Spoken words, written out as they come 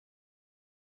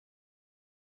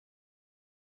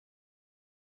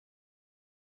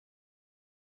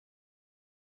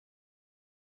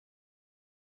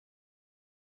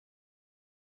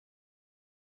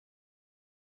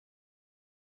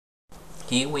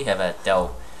Here we have a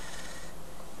Dell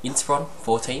Inspiron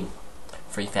 14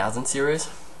 3000 series.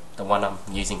 The one I'm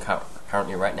using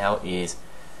currently right now is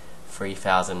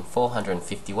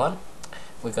 3451.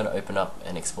 We're going to open up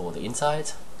and explore the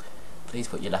inside. Please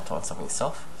put your laptop on something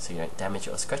soft so you don't damage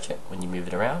it or scratch it when you move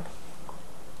it around,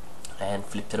 and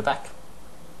flip to the back.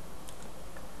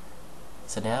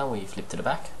 So now we flip to the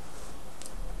back.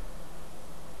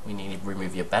 We need to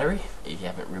remove your battery if you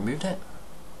haven't removed it.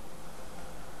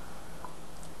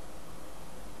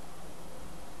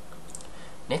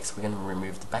 Next we're going to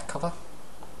remove the back cover,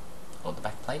 or the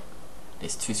back plate.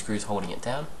 There's two screws holding it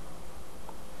down.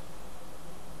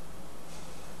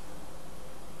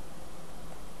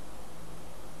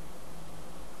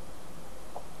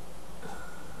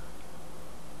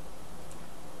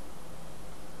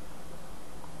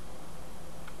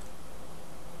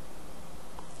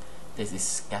 There's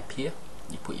this gap here,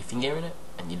 you put your finger in it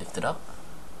and you lift it up.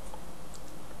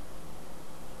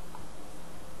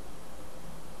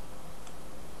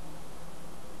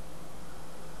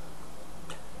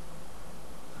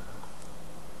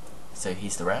 So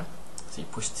here's the RAM. So you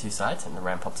push the two sides and the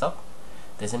RAM pops up.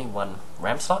 There's only one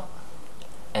RAM slot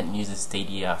and it uses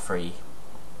DDR3L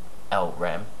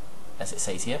RAM, as it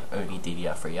says here, only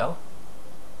DDR3L.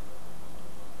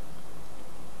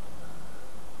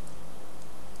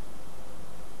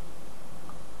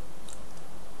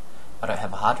 I don't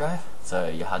have a hard drive, so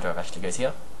your hard drive actually goes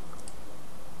here.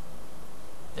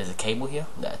 There's a cable here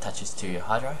that attaches to your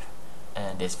hard drive,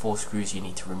 and there's 4 screws you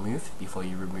need to remove before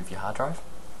you remove your hard drive.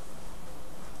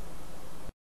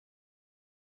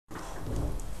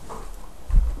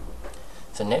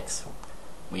 So next,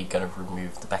 we're going to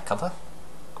remove the back cover,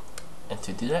 and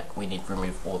to do that we need to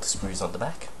remove all the screws on the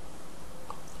back.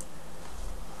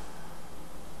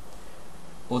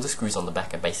 All the screws on the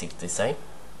back are basically the same.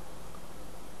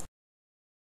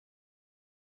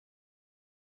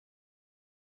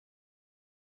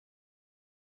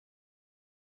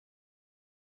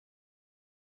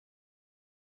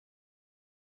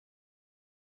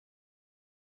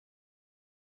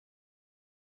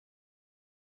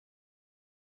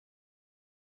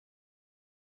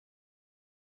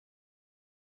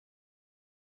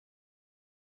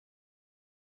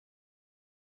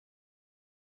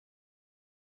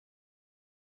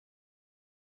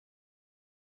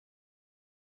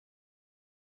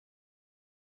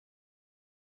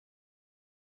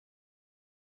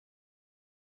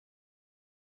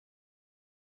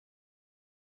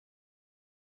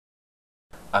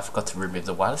 I forgot to remove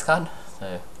the wireless card,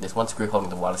 so there's one screw holding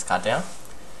the wireless card down,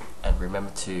 and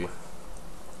remember to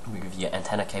remove your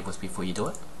antenna cables before you do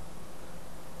it.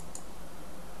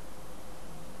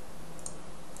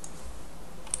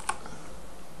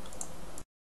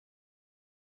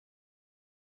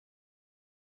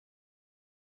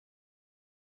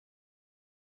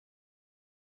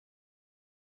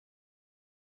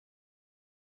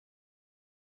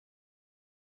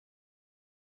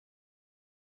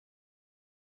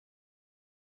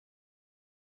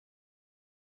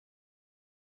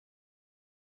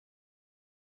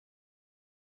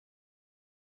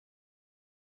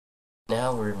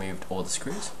 Now we removed all the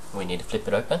screws, we need to flip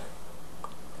it open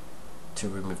to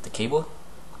remove the keyboard.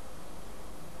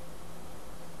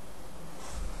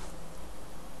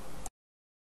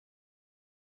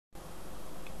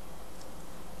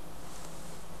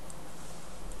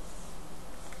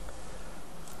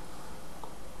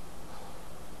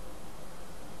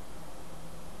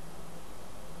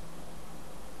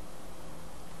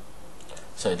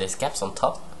 So there's gaps on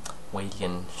top where you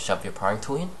can shove your prying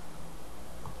tool in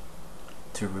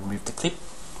to remove the clip.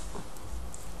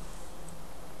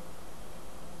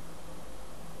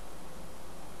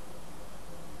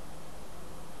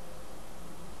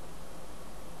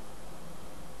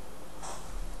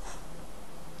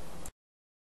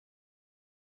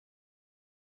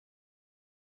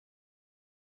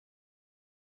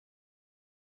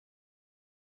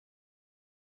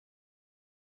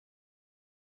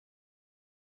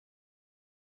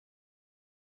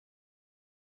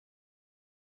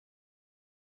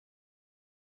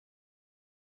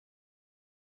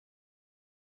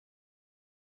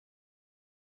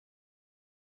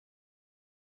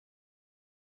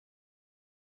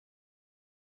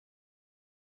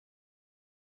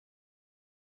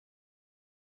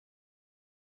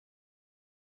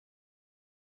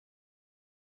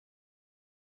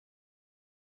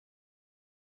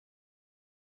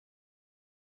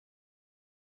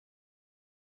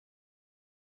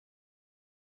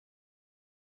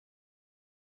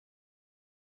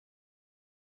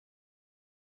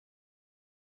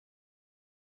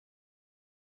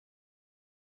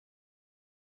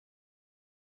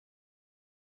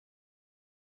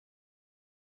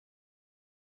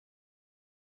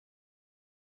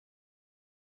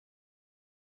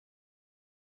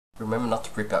 Remember not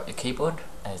to rip out your keyboard,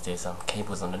 as there's some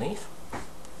cables underneath.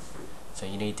 So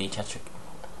you need to detach your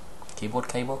keyboard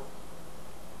cable.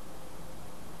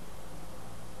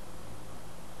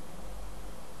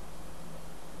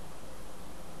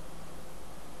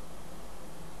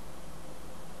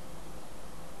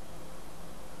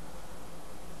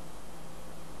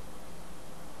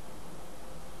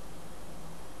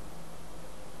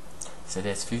 So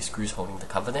there's a few screws holding the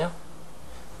cover now,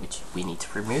 which we need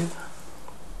to remove.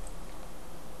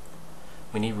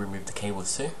 We need to remove the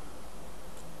cables too.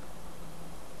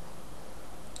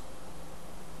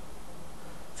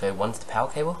 So one's the power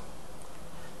cable,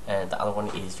 and the other one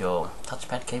is your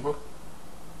touchpad cable.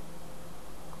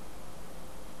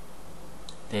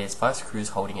 There's 5 screws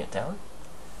holding it down.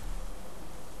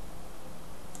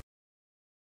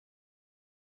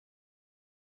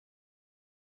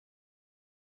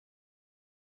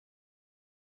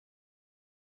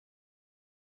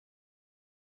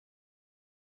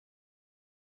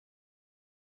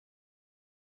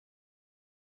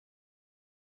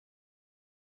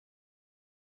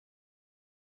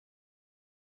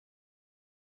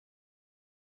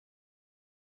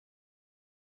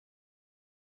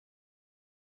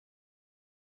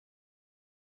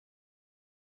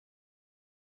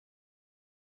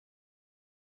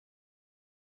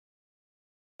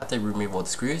 After you remove all the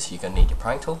screws, you're going to need your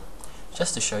prying tool.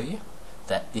 Just to show you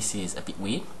that this is a bit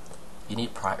weird, you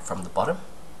need to pry it from the bottom.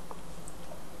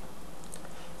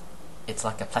 It's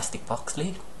like a plastic box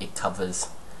lid. It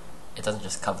doesn't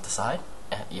just cover the side,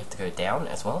 and you have to go down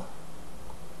as well.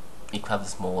 It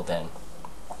covers more than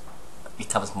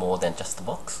just the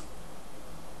box,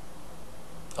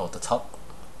 or the top,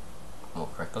 more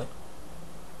correctly.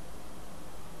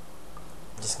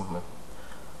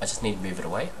 I just need to move it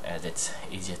away, as it's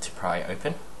easier to pry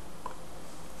open.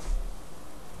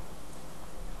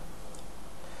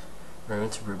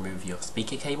 Remember to remove your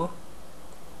speaker cable.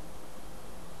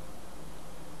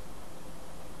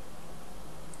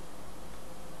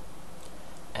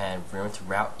 And remember to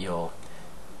route your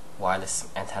wireless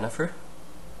antenna through.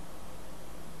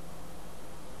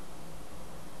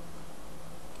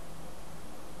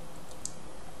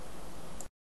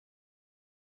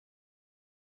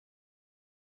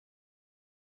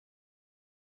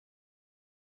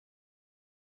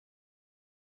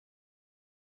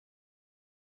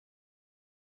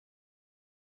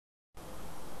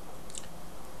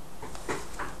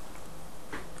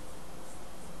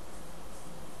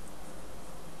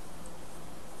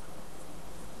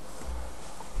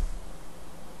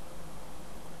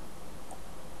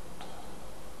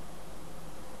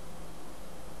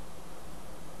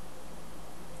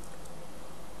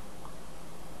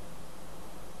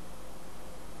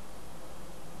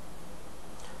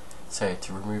 So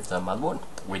to remove the motherboard,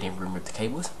 we need to remove the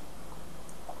cables.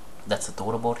 That's the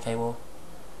daughter board cable.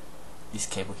 This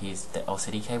cable here is the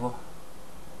LCD cable.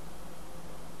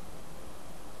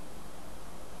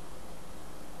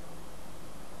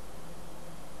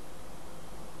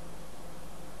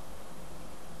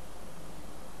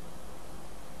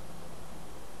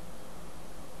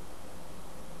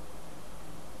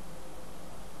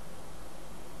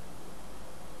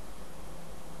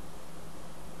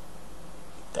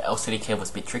 The LCD cable is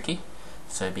a bit tricky,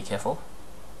 so be careful.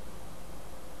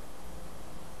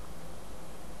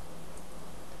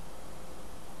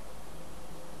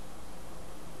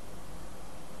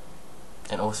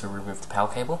 And also remove the power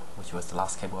cable, which was the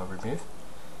last cable I removed.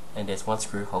 And there's one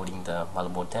screw holding the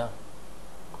motherboard down.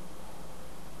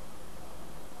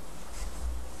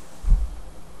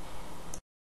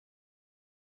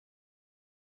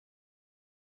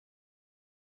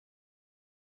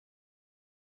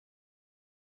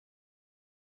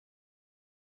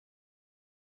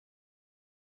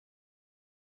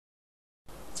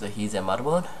 So here's our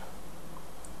motherboard.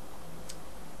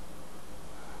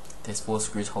 There's 4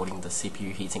 screws holding the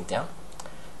CPU heatsink down,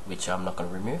 which I'm not going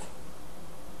to remove.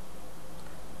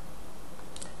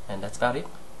 And that's about it.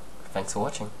 Thanks for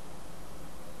watching.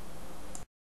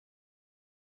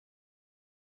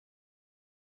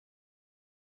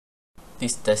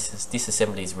 This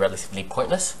disassembly is relatively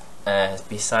pointless,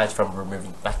 besides from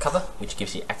removing the back cover, which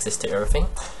gives you access to everything.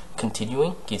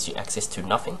 Continuing gives you access to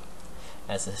nothing,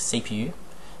 as the CPU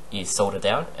is soldered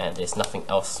down and there's nothing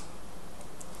else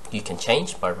you can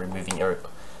change by removing or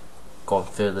going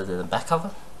further than the back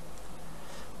cover.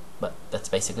 But that's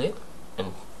basically it,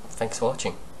 and thanks for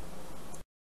watching.